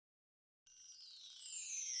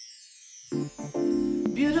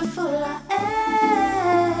Beautiful I am.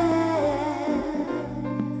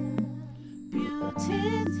 Beautiful.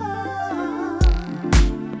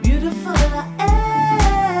 Beautiful I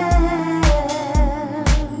am.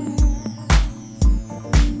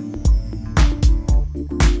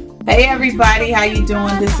 Hey everybody, how you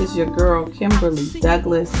doing? This is your girl Kimberly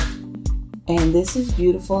Douglas, and this is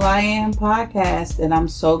Beautiful I Am podcast, and I'm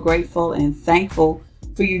so grateful and thankful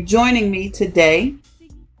for you joining me today.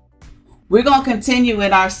 We're going to continue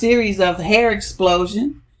in our series of hair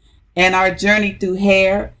explosion and our journey through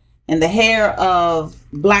hair and the hair of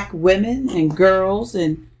Black women and girls,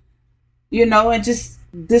 and and just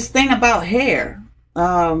this thing about hair.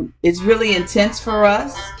 It's really intense for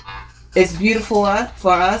us. It's beautiful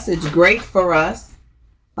for us. It's great for us.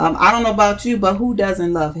 I don't know about you, but who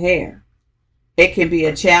doesn't love hair? It can be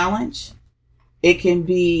a challenge. It can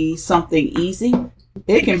be something easy.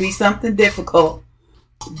 It can be something difficult.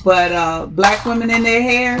 But Black women in their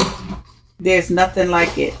hair, there's nothing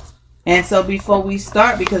like it. And so before we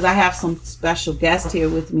start, because I have some special guests here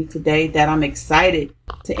with me today that I'm excited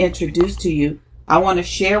to introduce to you, I want to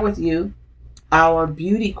share with you our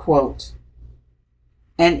beauty quote.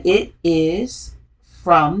 And it is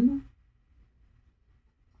from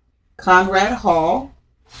Conrad Hall.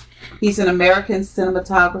 He's an American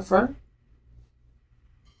cinematographer.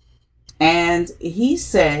 And he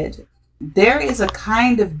said, "There is a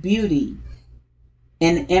kind of beauty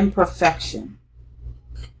in imperfection.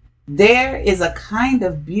 There is a kind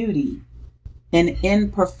of beauty in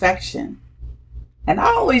imperfection." And I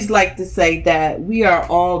always like to say that we are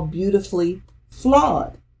all beautifully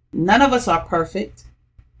flawed. None of us are perfect,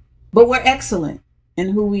 but we're excellent in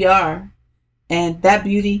who we are. And that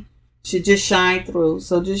beauty should just shine through.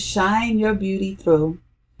 So just shine your beauty through.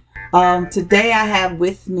 Today I have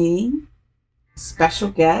with me special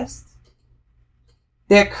guest.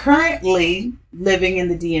 They're currently living in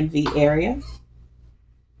the DMV area,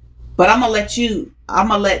 but I'm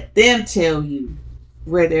gonna let them tell you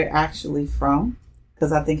where they're actually from,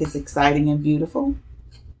 because I think it's exciting and beautiful.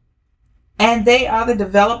 And they are the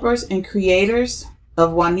developers and creators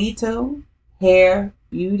of Wanitto Hair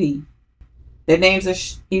Braiding. Their names are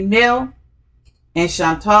Emil and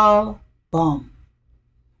Chantel Bum.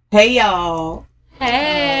 Hey y'all.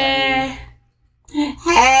 Hey.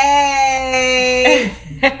 Hey.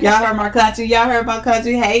 Y'all heard my country.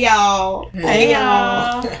 Hey y'all. Hey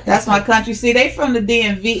y'all. That's my country. See, they from the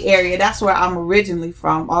DMV area. That's where I'm originally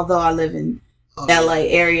from, although I live in LA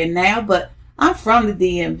area now, but I'm from the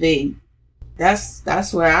DMV.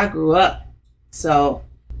 That's where I grew up. So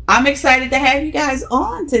I'm excited to have you guys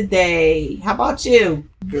on today. How about you?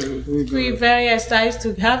 We're very excited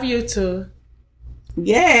to have you too.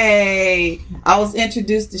 Yay! I was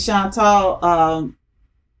introduced to Chantel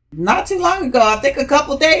not too long ago. I think a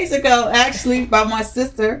couple days ago, actually, by my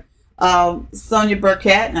sister, Sonia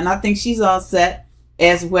Burkett, and I think she's on set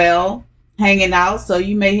as well, hanging out. So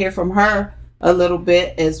you may hear from her a little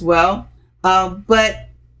bit as well. But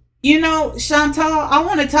Chantel, I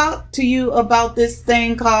want to talk to you about this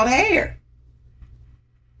thing called hair.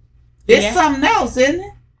 It's something else, isn't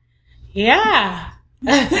it? Yeah.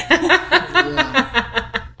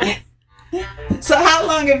 So how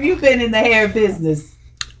long have you been in the hair business?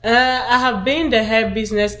 I have been in the hair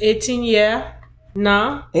business 18 years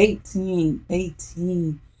now. 18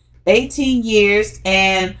 years,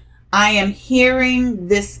 and I am hearing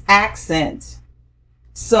this accent.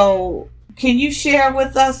 So can you share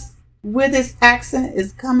with us where this accent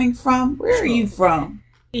is coming from? Where are you from?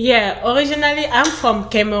 Yeah, originally I'm from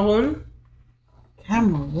Cameroon.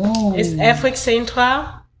 Cameroon. It's Africa Central,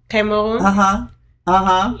 Cameroon.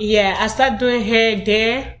 Yeah, I started doing hair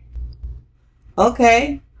there.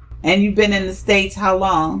 Okay. And you've been in the States how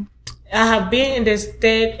long? I have been in the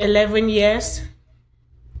States 11 years.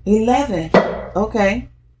 11. Okay.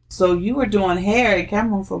 So you were doing hair in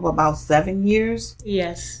Cameroon for about 7 years?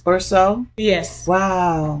 Yes. Or so? Yes.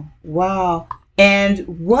 Wow. And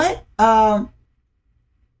what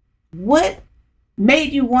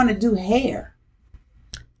made you want to do hair?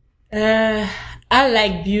 I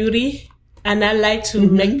like beauty, and I like to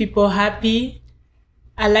make people happy.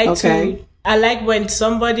 I like when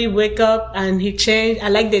somebody wake up and he change. I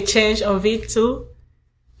like the change of it too.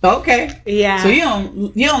 Okay. Yeah. So you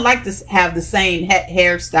don't like to have the same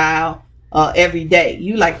hairstyle every day.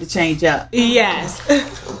 You like to change up. Yes.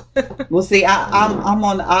 Well, see, I'm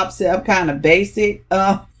on the opposite. I'm kind of basic.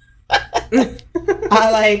 I'm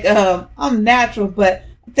natural, but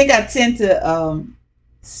I think I tend to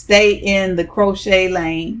stay in the crochet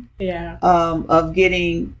lane. Yeah. Of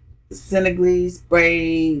getting Senegalese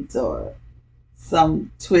braids or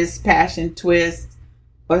some passion twist,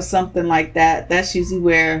 or something like that. That's usually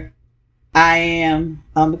where I am,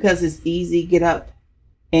 because it's easy, get up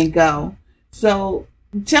and go. So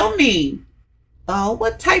tell me,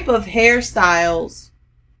 what type of hairstyles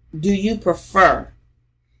do you prefer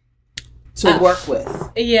to work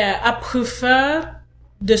with? Yeah, I prefer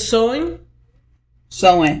the sewing.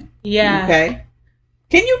 Sewing. Yeah. Okay.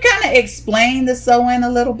 Can you kind of explain the sewing a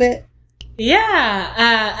little bit? Yeah,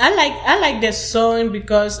 I like the sewing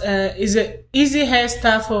because it's an easy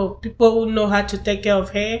hairstyle for people who know how to take care of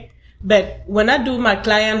hair. But when I do my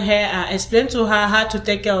client hair, I explain to her how to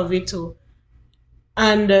take care of it too.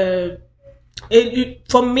 And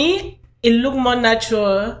for me, it look more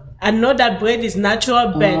natural. I know that braid is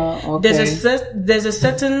natural, but okay. there's a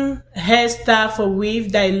certain hairstyle for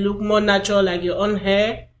weave that look more natural, like your own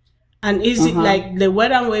hair. And easy, like the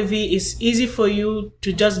wet and wavy is easy for you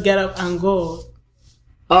to just get up and go.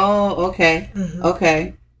 Oh, okay.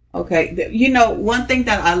 Okay. Okay. You know, one thing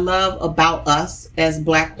that I love about us as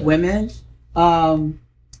Black women,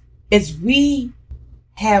 is we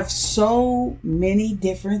have so many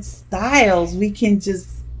different styles we can just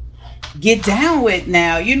get down with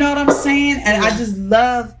now. You know what I'm saying? And I just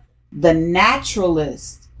love the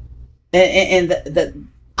naturalist and the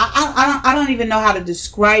I don't even know how to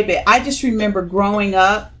describe it. I just remember growing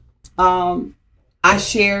up, I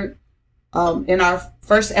shared in our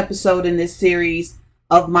first episode in this series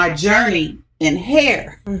of my journey in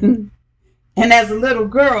hair. And as a little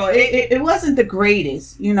girl, it wasn't the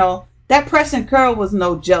greatest. You know, that press and curl was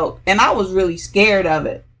no joke. And I was really scared of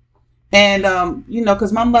it. And, you know,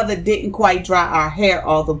 because my mother didn't quite dry our hair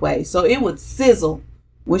all the way. So it would sizzle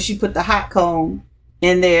when she put the hot comb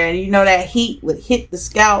in there, and you know that heat would hit the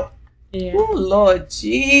scalp. Yeah. Oh Lord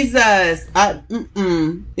Jesus!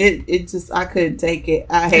 It just, I couldn't take it.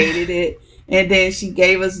 I hated it. And then she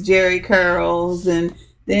gave us jerry curls, and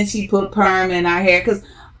then she put perm in our hair because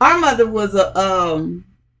our mother was a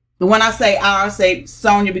When I say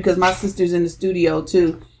Sonia, because my sister's in the studio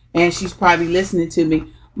too, and she's probably listening to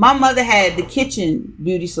me. My mother had the kitchen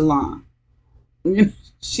beauty salon.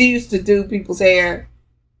 She used to do people's hair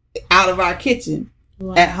out of our kitchen.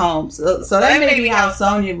 Wow. At home. So that may be how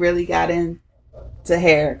Sonia really got into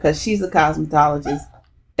hair, because she's a cosmetologist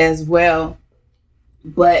as well.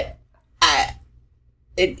 But I've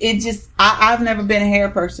never been a hair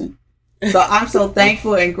person. So I'm so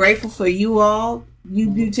thankful and grateful for you all, you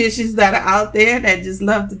beauticians that are out there that just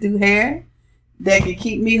love to do hair, that can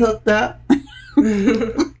keep me hooked up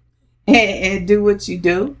and do what you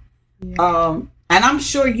do. Yeah. And I'm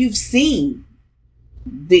sure you've seen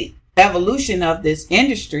the evolution of this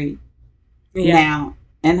industry now,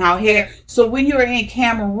 and how hair. So when you were in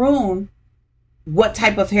Cameroon, what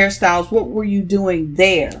type of hairstyles, what were you doing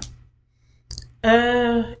there?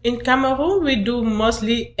 In Cameroon, we do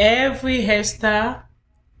mostly every hairstyle.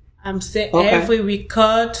 I'm saying every, we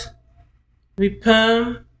cut, we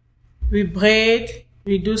perm, we braid,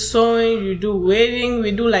 we do sewing, we do wedding,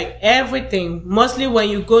 we do like everything. Mostly when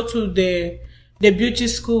you go to the beauty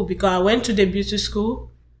school, because I went to the beauty school,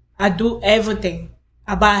 I do everything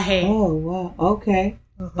about hair. Oh, wow. Okay.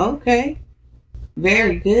 Okay.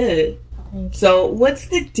 Very good. So what's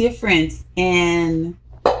the difference in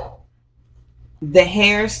the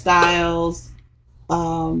hairstyles?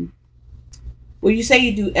 Well, you say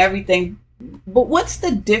you do everything, but what's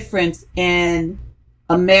the difference in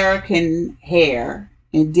American hair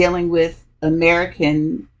and dealing with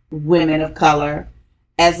American women of color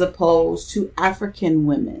as opposed to African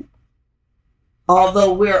women?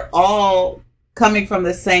 Although we're all coming from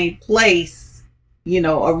the same place, you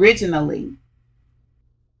know, originally.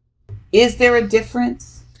 Is there a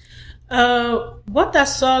difference? What I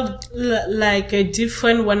saw like a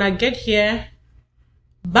different when I get here,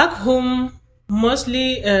 back home,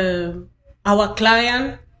 mostly our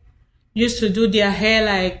client used to do their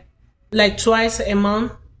hair like twice a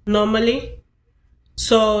month normally.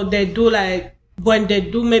 So they do like, when they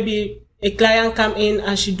do maybe a client come in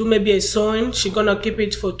and she do maybe a sewing, she gonna keep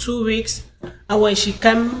it for 2 weeks. And when she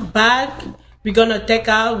come back, we're gonna take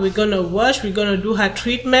out, we're gonna wash, we're gonna do her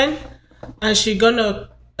treatment, and she gonna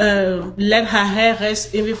let her hair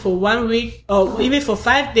rest even for 1 week or even for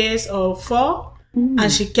 5 days or 4.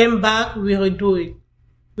 And she came back, we redo it.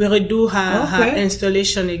 We redo her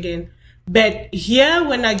installation again. But here,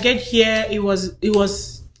 when I get here, it was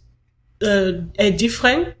a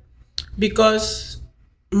different, because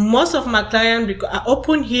most of my clients, because I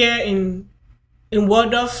opened here in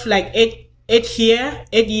Waldorf like 8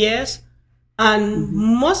 years, and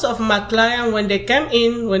most of my clients, when they come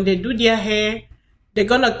in, when they do their hair, they're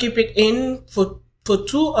gonna keep it in for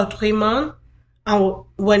 2 or 3 months, and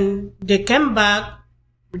when they come back,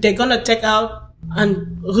 they're gonna take out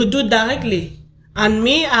and redo directly. And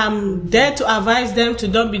me, I'm there to advise them to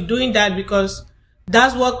don't be doing that, because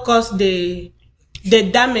that's what caused the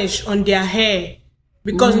damage on their hair.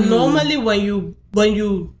 Because normally when you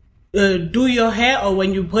do your hair, or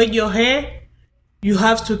when you braid your hair, you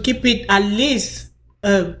have to keep it at least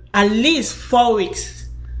 4 weeks.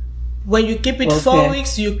 When you keep it 4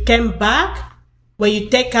 weeks, you come back. When you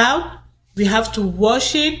take out, we have to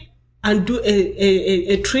wash it and do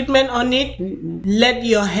a treatment on it. Let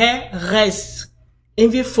your hair rest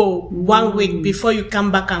even for 1 week before you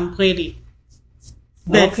come back and braid it.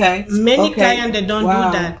 But many clients, they don't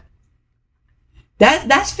do that.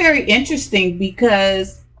 That's very interesting,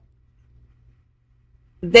 because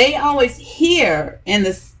they always, here in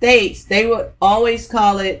the States, they would always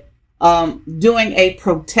call it doing a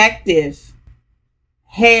protective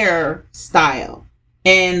hairstyle.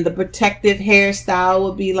 And the protective hairstyle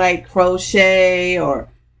would be like crochet or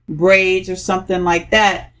braids or something like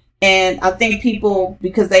that. And I think people,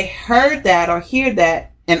 because they heard that or hear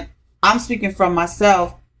that, and I'm speaking from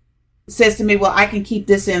myself, says to me, well, I can keep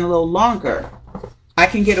this in a little longer. I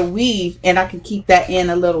can get a weave and I can keep that in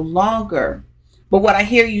a little longer. But what I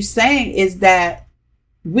hear you saying is that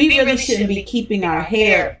we really shouldn't be keeping our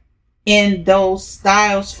hair in those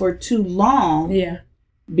styles for too long. Yeah.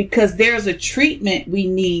 Because there's a treatment we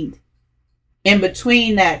need in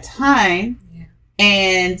between that time. Yeah.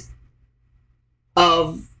 And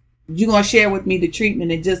you're going to share with me the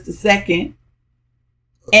treatment in just a second.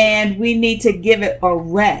 And we need to give it a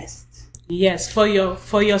rest. Yes, for your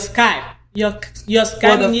scalp. Your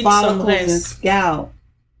scalp needs some rest. And scalp.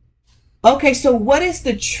 Okay, so what is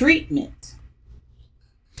the treatment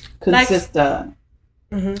consist of?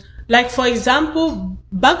 Like, for example,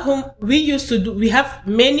 back home, we have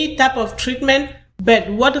many type of treatment, but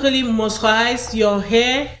what really moisturize your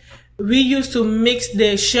hair, we used to mix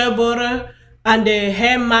the shea butter and the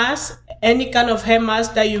hair mask, any kind of hair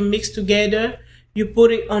mask that you mix together. You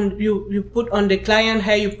put it on, you put on the client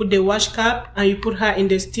hair, you put the wash cap, and you put her in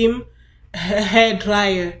the steam hair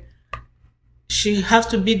dryer. She have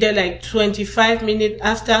to be there like 25 minutes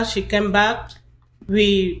after she came back.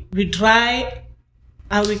 We dry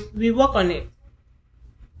and we work on it.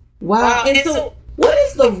 Wow. And so what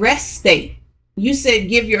is the rest state? You said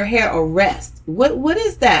give your hair a rest. What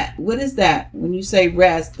is that? What is that? When you say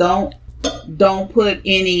rest, don't put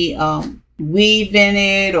any weave in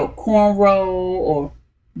it or cornrow or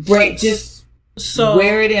braid. Just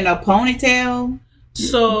wear it in a ponytail.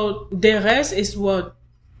 So the rest is what?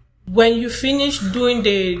 When you finish doing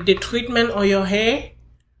the treatment on your hair,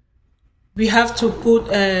 we have to put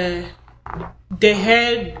the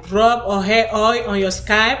hair drop or hair oil on your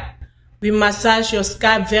scalp. We massage your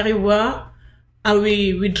scalp very well, and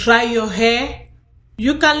we dry your hair.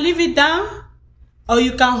 You can leave it down, or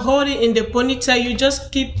you can hold it in the ponytail. You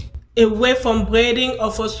just keep away from braiding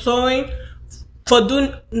or for sewing, for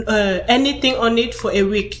doing anything on it for a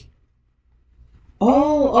week.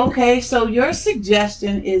 Oh, okay. So your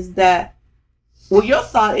suggestion is that, well, your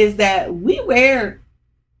thought is that we wear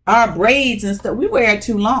our braids and stuff, we wear it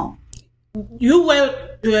too long. You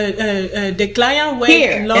wear, the client wear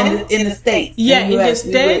here, it long. In the States. Yeah, in the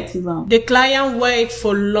States, the client wear it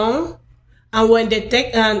for long. And when they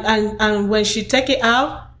take, and when she take it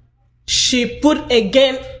out, she put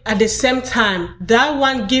again at the same time. That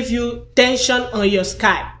one give you tension on your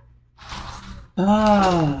scalp.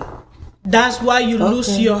 Ah. That's why you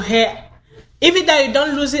lose your hair. Even though you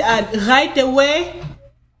don't lose it right away,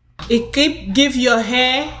 it give your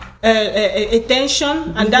hair a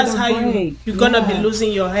tension, and that's how you're gonna be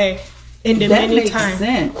losing your hair in the many times.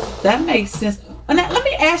 That makes sense. And now, let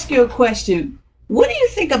me ask you a question. What do you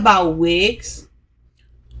think about wigs?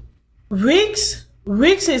 Wigs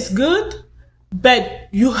is good, but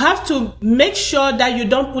you have to make sure that you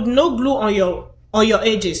don't put no glue on your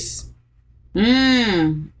edges.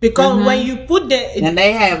 Because when you put and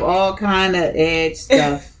they have all kind of edge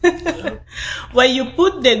stuff. When you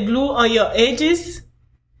put the glue on your edges,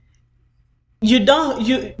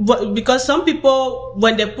 because some people,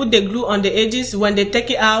 when they put the glue on the edges, when they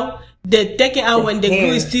take it out when the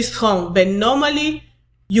glue is still strong. But normally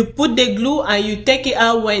you put the glue and you take it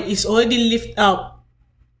out when it's already lifted up.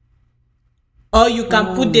 Or you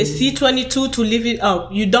can put the C22 to lift it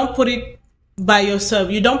up. You don't put it by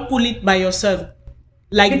yourself. You don't pull it by yourself.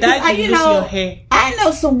 Like because that, you lose your hair. I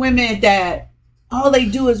know some women that all they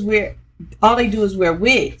do is wear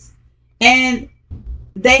wigs, and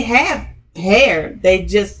they have hair. They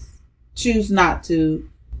just choose not to,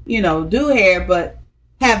 do hair, but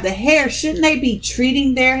have the hair. Shouldn't they be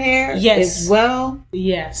treating their hair as well?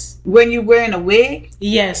 Yes. When you're wearing a wig?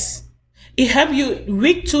 Yes. it help you,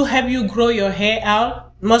 wig to help you grow your hair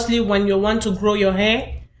out, mostly when you want to grow your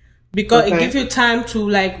hair. Because it gives you time to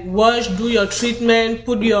like wash, do your treatment,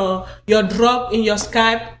 put your drop in your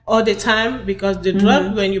scalp all the time. Because the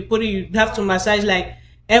drop, when you put it, you have to massage like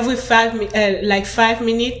every 5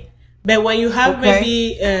 minutes. But when you have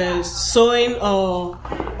maybe sewing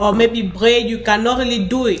or maybe braid, you cannot really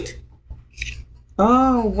do it.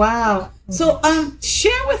 Oh wow! So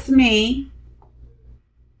share with me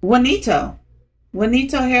Wanitto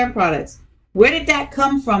Hair Products. Where did that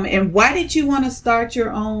come from, and why did you want to start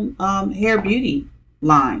your own hair beauty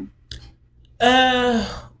line?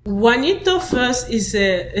 Wanitto first is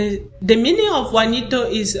the meaning of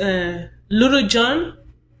Wanitto is Little John.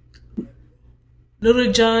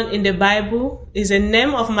 Little John in the Bible is the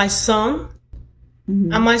name of my son,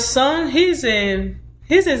 and my son he's a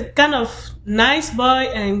kind of nice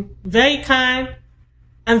boy and very kind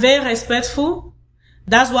and very respectful.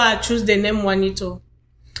 That's why I choose the name Wanitto.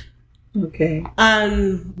 Okay.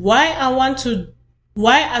 And why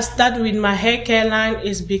I start with my hair care line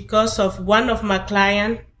is because of one of my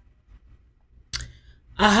client.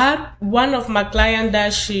 I had one of my client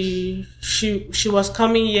that she was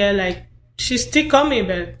coming here, like she's still coming,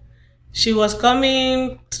 but she was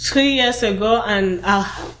coming 3 years ago, and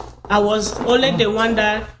I was only the one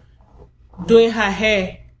that doing her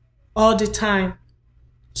hair all the time.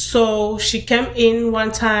 So she came in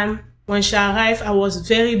one time. When she arrived, I was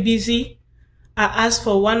very busy. I asked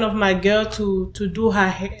for one of my girls to do her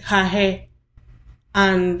hair.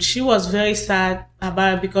 And she was very sad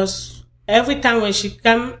about it because every time when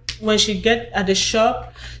she get at the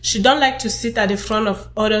shop, she don't like to sit at the front of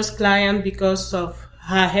others' clients because of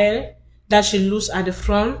her hair that she lose at the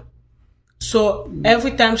front. So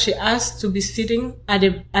every time she asked to be sitting at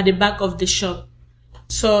the back of the shop.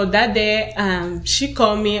 So that day, she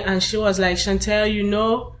called me and she was like,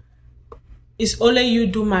 Chantel, it's only you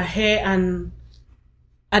do my hair, and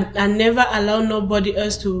I never allow nobody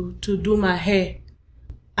else to do my hair.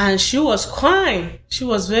 And she was crying. She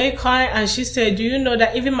was very crying, and she said, do you know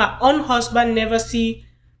that even my own husband never see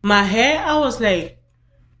my hair? I was like,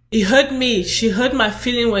 it hurt me. She hurt my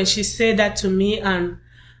feeling when she said that to me, and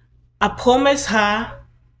I promised her,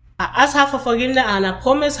 I asked her for forgiveness, and I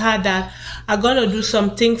promised her that I'm gonna do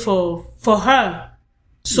something for her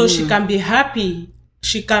so she can be happy.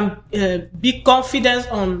 She can be confident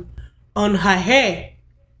on her hair.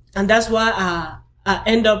 And that's why I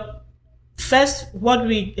end up, first what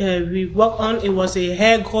we work on, it was a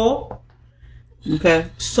hair grow. Okay.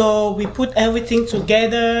 So we put everything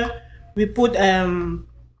together. We put the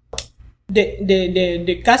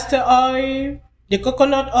castor oil, the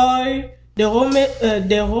coconut oil,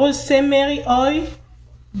 the rosemary oil,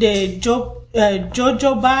 the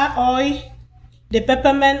jojoba oil, the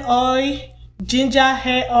peppermint oil, ginger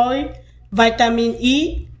hair oil, vitamin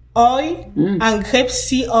E oil, and grape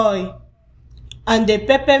seed oil, and the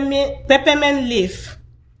peppermint leaf.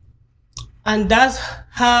 And that's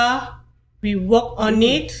how we work on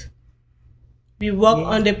it. We work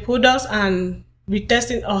on the products, and we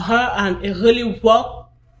tested on her, and it really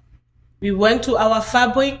worked. We went to our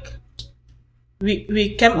fabric.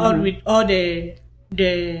 We came out with all the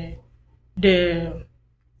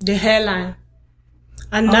hairline,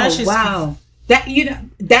 and now she's wow.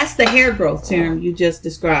 That's the hair growth term you just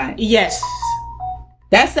described. Yes.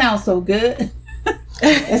 That sounds so good.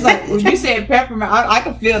 It's like when you said peppermint, I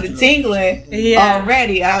can feel the tingling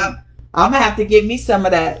already. I'm gonna have to give me some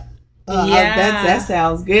of that. That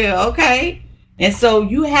sounds good. Okay. And so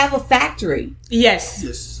you have a factory.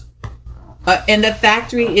 Yes. And the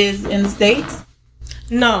factory is in the States?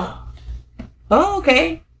 No. Oh,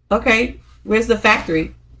 okay. Okay. Where's the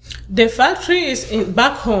factory? The factory is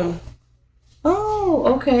back home. Oh,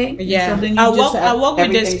 okay. Yeah. So I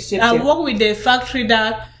work with the factory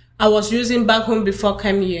that I was using back home before I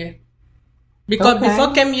came here. Because before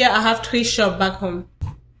I came here, I have 3 shops back home.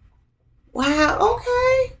 Wow.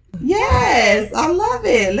 Okay. Yes. I love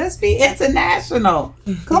it. Let's be international.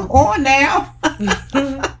 Come on now.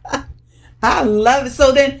 I love it.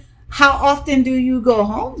 So then, how often do you go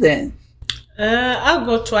home then? I'll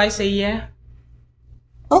go twice a year.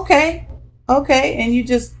 Okay. And you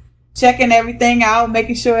just checking everything out,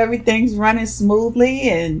 making sure everything's running smoothly,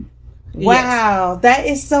 and wow, that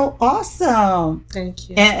is so awesome. Thank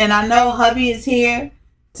you. And I know hubby is here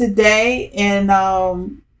today, and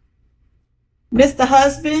Mr.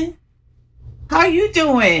 Husband, how are you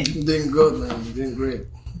doing? I'm doing good, man. I'm doing great.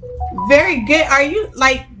 Very good. Are you,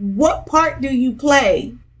 like, what part do you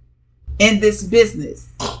play in this business?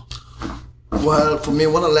 Well, for me,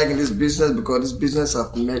 what I like in this business, because this business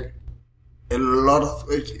I've met a lot of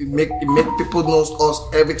it make people know us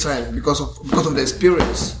every time because of the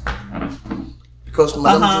experience. Because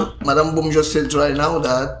Madam Bum just said right now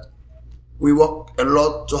that we work a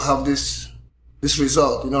lot to have this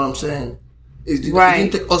result. You know what I'm saying? It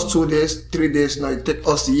didn't take us 2 days, 3 days. No, it took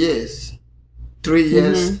us years, 3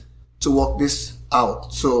 years to work this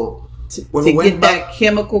out. So when we went back, that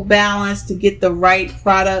chemical balance, to get the right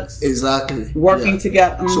products working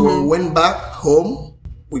together. So when we went back home,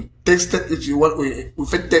 we tested. If you want,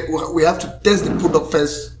 we have to test the product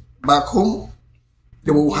first back home.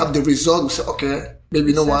 Then we will have the result. We say, okay,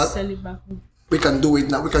 maybe you know what, we can do it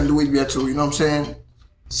now. We can do it here too. You know what I'm saying?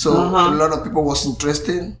 So a lot of people was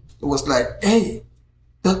interested. It was like, hey,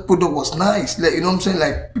 that product was nice. Like, you know what I'm saying?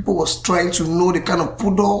 Like, people was trying to know the kind of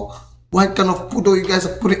product, what kind of product you guys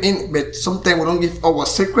are putting in. But sometimes we don't give our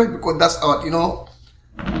secret because that's our,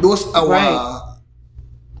 those our,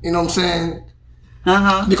 you know what I'm saying?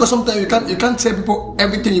 Because sometimes you can't tell people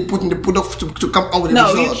everything you put in the product to come out with the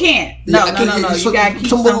result. No, you can't. No. You gotta keep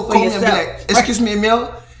somebody will call me and be like, excuse me,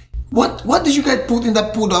 Emil, what did you guys put in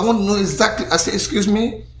that product? I want to know exactly. I say, excuse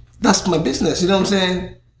me, that's my business. You know what I'm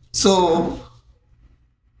saying? So,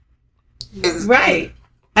 right.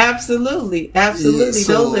 Absolutely. Yeah,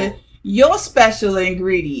 Those are your special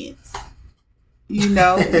ingredients. You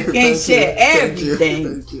can't share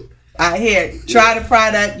everything. Thank you. I hear, try the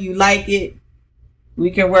product, you like it,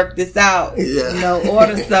 we can work this out.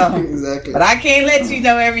 Order some. Exactly. But I can't let you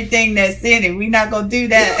know everything that's in it. We're not going to do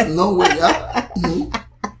that. No way.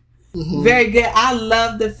 Very good. I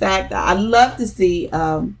love the fact that I love to see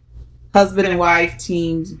husband and wife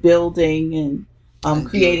teams building and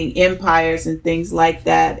creating empires and things like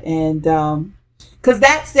that. And because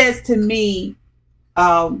that says to me,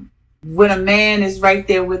 when a man is right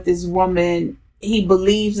there with this woman, he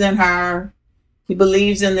believes in her, he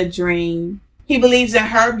believes in the dream, he believes in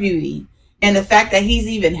her beauty, and the fact that he's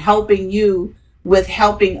even helping you with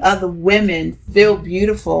helping other women feel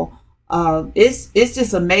beautiful. It's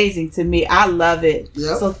just amazing to me. I love it.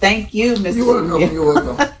 Yep. So thank you, Mr. You're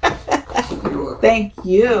welcome. Thank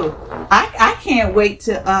you. I can't wait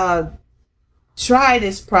to try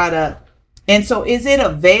this product. And so is it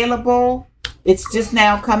available? It's just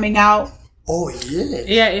now coming out? Oh, yeah.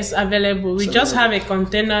 Yeah, it's available. We just have a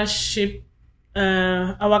container ship.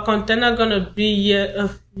 Our container gonna be here.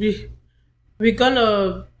 We're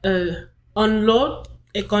gonna unload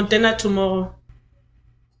a container tomorrow.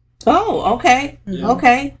 Oh, okay. Yeah.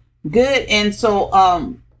 Okay. Good. And so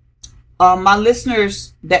my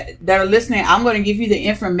listeners that are listening, I'm going to give you the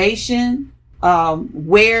information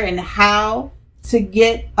where and how to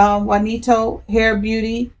get Wanitto Hair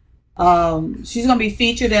Beauty. She's going to be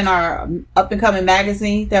featured in our up and coming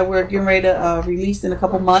magazine that we're getting ready to release in a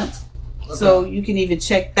couple months. Okay. So you can even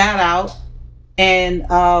check that out. And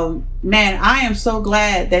man, I am so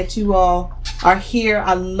glad that you all are here.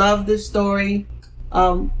 I love this story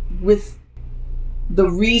with the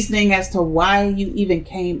reasoning as to why you even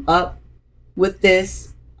came up with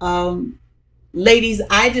this. Ladies,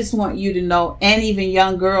 I just want you to know, and even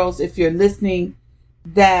young girls, if you're listening,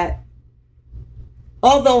 that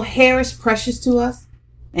although hair is precious to us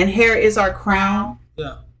and hair is our crown,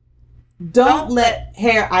 don't let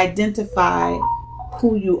hair identify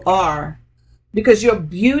who you are, because your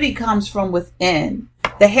beauty comes from within.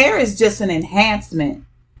 The hair is just an enhancement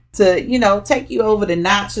to, take you over the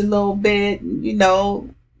notch a little bit. It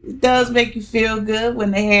does make you feel good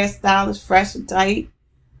when the hairstyle is fresh and tight,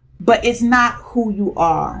 but it's not who you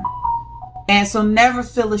are. And so never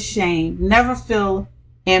feel ashamed, never feel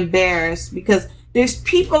embarrassed, because there's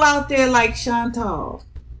people out there like Chantel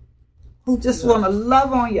who just want to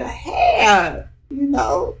love on your hair.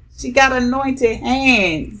 She got anointed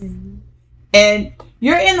hands. Mm-hmm. And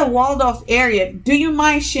you're in the Waldorf area. Do you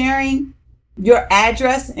mind sharing your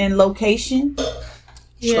address and location?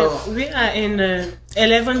 Yeah, we are in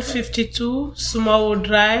 1152 Small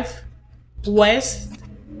Drive West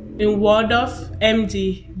in Waldorf,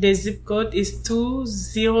 MD. The zip code is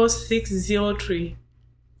 20603.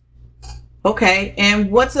 Okay, and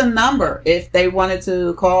what's a number if they wanted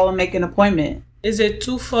to call and make an appointment? It's a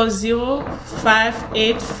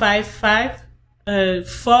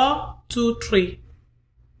 240-5855-423.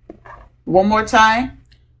 One more time.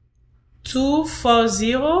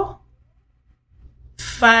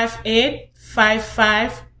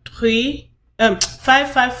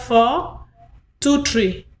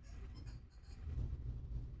 240-5855-554-23.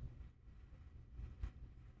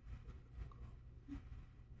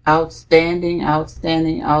 Outstanding.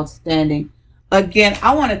 Again,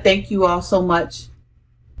 I want to thank you all so much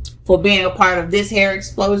for being a part of this hair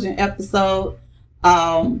explosion episode.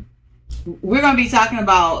 we're going to be talking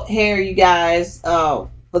about hair, you guys, for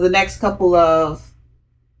the next couple of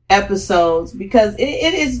episodes, because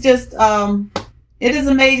it is just it is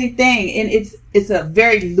an amazing thing, and it's a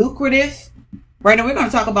very lucrative. Right now, we're going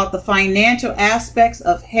to talk about the financial aspects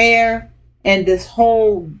of hair and this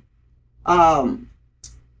whole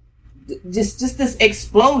just this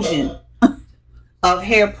explosion of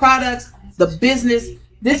hair products, the business.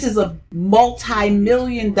 This is a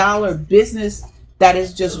multi-million-dollar business that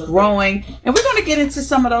is just growing. And we're going to get into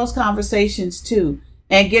some of those conversations too,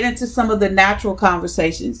 and get into some of the natural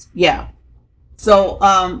conversations. Yeah. So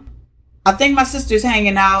I think my sister's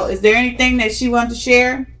hanging out. Is there anything that she wanted to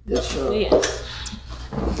share? Yes, sure. Yes.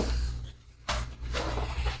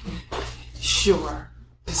 Sure.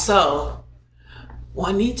 So,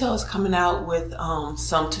 Wanitto is coming out with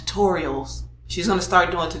some tutorials. She's going to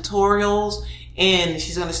start doing tutorials, and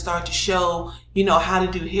she's going to start to show, how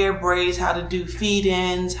to do hair braids, how to do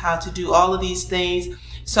feed-ins, how to do all of these things.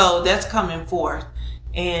 So that's coming forth,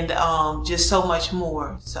 and just so much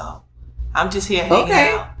more. So I'm just here hanging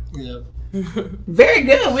out. Yeah. Very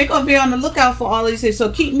good. We're going to be on the lookout for all these things. So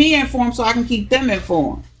keep me informed so I can keep them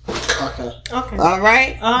informed. Okay. All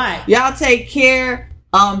right. All right. Y'all take care.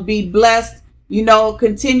 Be blessed.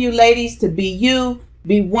 Continue, ladies, to be you.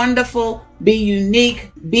 Be wonderful. Be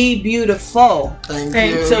unique. Be beautiful. Thank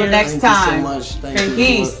Thank you. you. Till next Thank time. you so much. Thank you.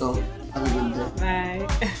 Peace. You're welcome. Have a good day.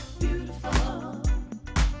 Bye.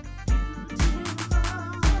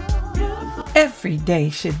 Every day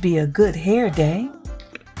should be a good hair day.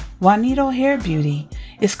 Wanitto Hair Beauty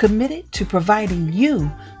is committed to providing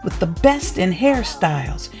you with the best in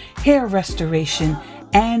hairstyles, hair restoration,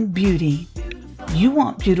 and beauty. You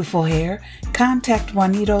want beautiful hair? Contact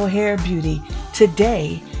Wanitto Hair Beauty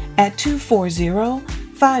today at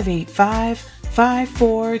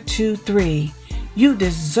 240-585-5423. You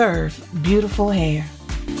deserve beautiful hair.